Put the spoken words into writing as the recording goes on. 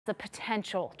the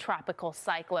potential tropical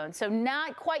cyclone. So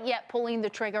not quite yet pulling the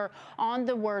trigger on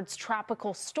the words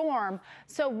tropical storm.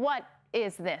 So what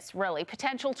is this really?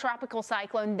 Potential tropical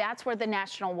cyclone, that's where the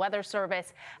National Weather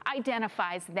Service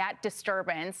identifies that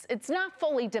disturbance. It's not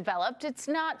fully developed. It's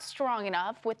not strong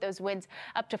enough with those winds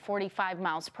up to 45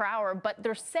 miles per hour, but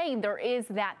they're saying there is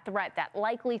that threat, that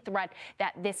likely threat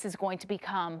that this is going to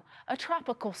become a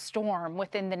tropical storm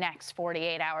within the next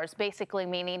 48 hours, basically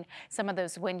meaning some of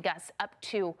those wind gusts up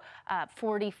to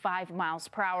 45 miles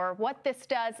per hour. What this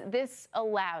does, this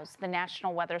allows the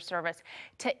National Weather Service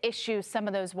to issue some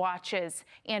of those watches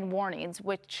and warnings,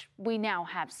 which we now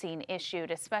have seen issued,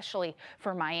 especially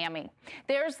for Miami.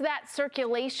 There's that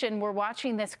circulation. We're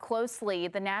watching this closely.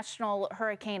 The National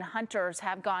Hurricane Hunters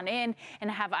have gone in and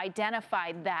have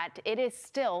identified that it is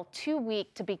still too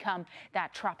weak to become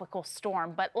that tropical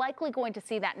storm, but likely going to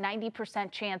see that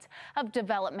 90% chance of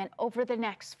development over the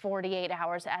next 48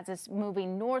 hours as it's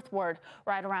moving northward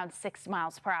right around 6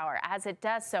 miles per hour. As it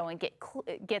does so and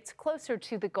gets closer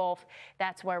to the Gulf,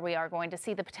 that's where we are going to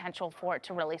see the potential for it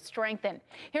to really strengthen.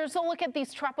 Here's a look at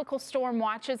these tropical storm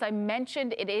watches. I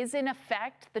mentioned it is in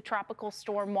effect, the tropical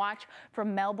storm watch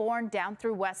from Melbourne down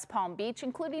through West Palm Beach,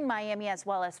 including Miami as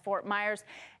well as Fort Myers.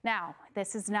 Now,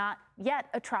 this is not yet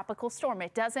a tropical storm.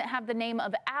 It doesn't have the name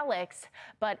of Alex,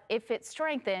 but if it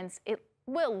strengthens, it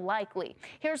will likely.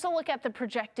 Here's a look at the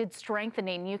projected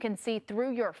strengthening. You can see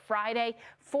through your Friday,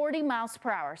 40 miles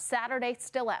per hour. Saturday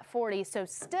still at 40, so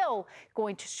still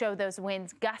going to show those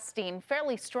winds gusting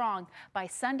fairly strong by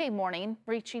Sunday morning,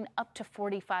 reaching up to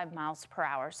 45 miles per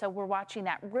hour. So we're watching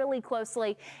that really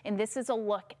closely, and this is a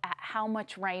look at how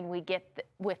much rain we get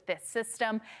with this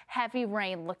system. Heavy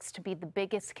rain looks to be the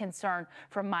biggest concern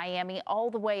from Miami all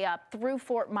the way up through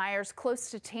Fort Myers, close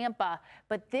to Tampa,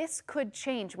 but this could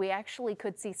change. We actually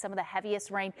could see some of the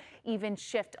heaviest rain even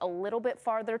shift a little bit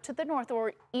farther to the north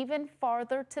or even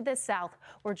farther to the south.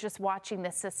 We're just watching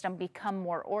the system become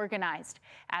more organized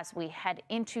as we head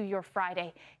into your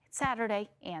Friday, Saturday,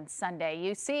 and Sunday.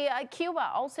 You see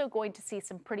Cuba also going to see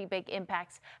some pretty big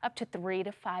impacts, up to 3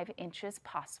 to 5 inches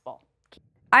possible.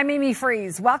 I'm Amy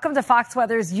Freeze. Welcome to Fox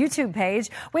Weather's YouTube page.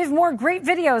 We have more great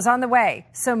videos on the way,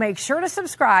 so make sure to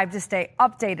subscribe to stay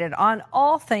updated on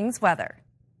all things weather.